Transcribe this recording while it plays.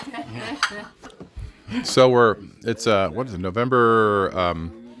So it's what is it? November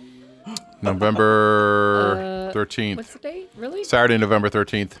 13th. What's the date? Really? Saturday, November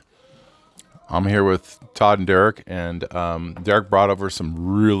 13th. I'm here with Todd and Derek, and Derek brought over some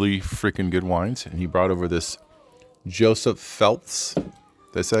really freaking good wines, and he brought over this Joseph Phelps.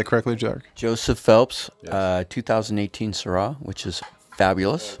 Did I say that correctly, Derek? Joseph Phelps, Yes. 2018 Syrah, which is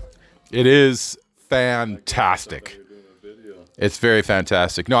fabulous. It is fantastic. It's very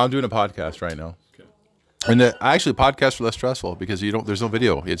fantastic. No, I'm doing a podcast right now. And actually, podcasts are less stressful because there's no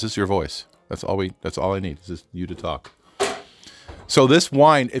video. It's just your voice. That's all I need. It's just you to talk. So this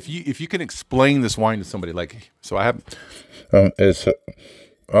wine, if you can explain this wine to somebody, I have, it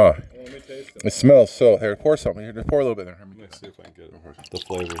smells so. Here, pour something. Here, pour a little bit there. Let's see if I can get the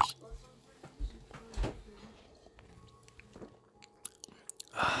flavors.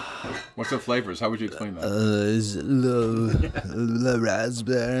 What's the flavors? How would you explain that? There's a little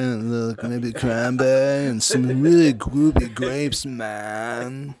raspberry, a little maybe cranberry, and some really groovy grapes,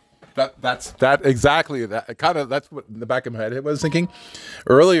 man. That's exactly that kind of. That's what in the back of my head I was thinking.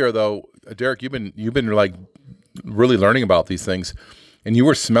 Earlier, though, Derek, you've been like really learning about these things, and you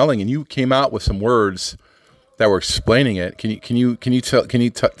were smelling, and you came out with some words that were explaining it. Can you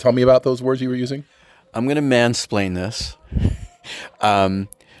tell me about those words you were using? I'm going to mansplain this.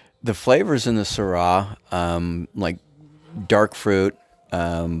 The flavors in the Syrah, like dark fruit,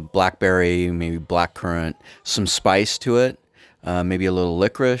 blackberry, maybe blackcurrant, some spice to it, maybe a little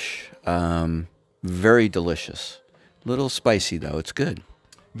licorice. Very delicious. Little spicy though. It's good.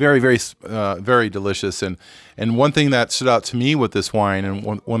 Very, very, very delicious. And one thing that stood out to me with this wine, and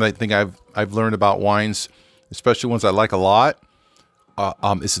one thing I've learned about wines, especially ones I like a lot,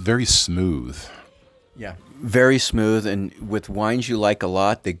 it's very smooth. Yeah, very smooth, and with wines you like a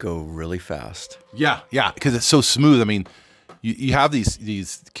lot, they go really fast. Yeah, because it's so smooth. I mean, you have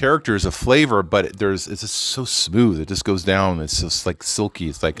these characters of flavor, but it's just so smooth. It just goes down. It's just like silky.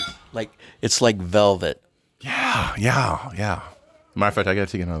 It's like velvet. Yeah. Matter of fact, I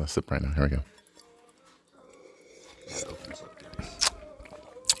gotta take another sip right now. Here we go.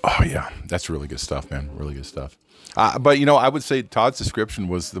 Oh yeah, that's really good stuff, man. Really good stuff. But I would say Todd's description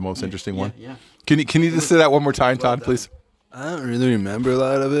was the most interesting one. Yeah. Can you just say that one more time, Todd, please? I don't really remember a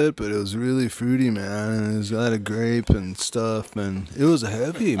lot of it, but it was really fruity, man. And it was a lot of grape and stuff, and it was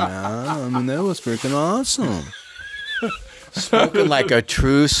heavy, man. I mean, that was freaking awesome. Spoken like a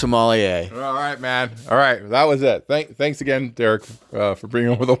true sommelier. All right, man. All right, that was it. Thanks again, Derek, for bringing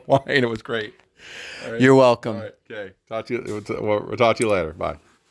over the wine. It was great. You're welcome. All right, okay. We'll talk to you later. Bye.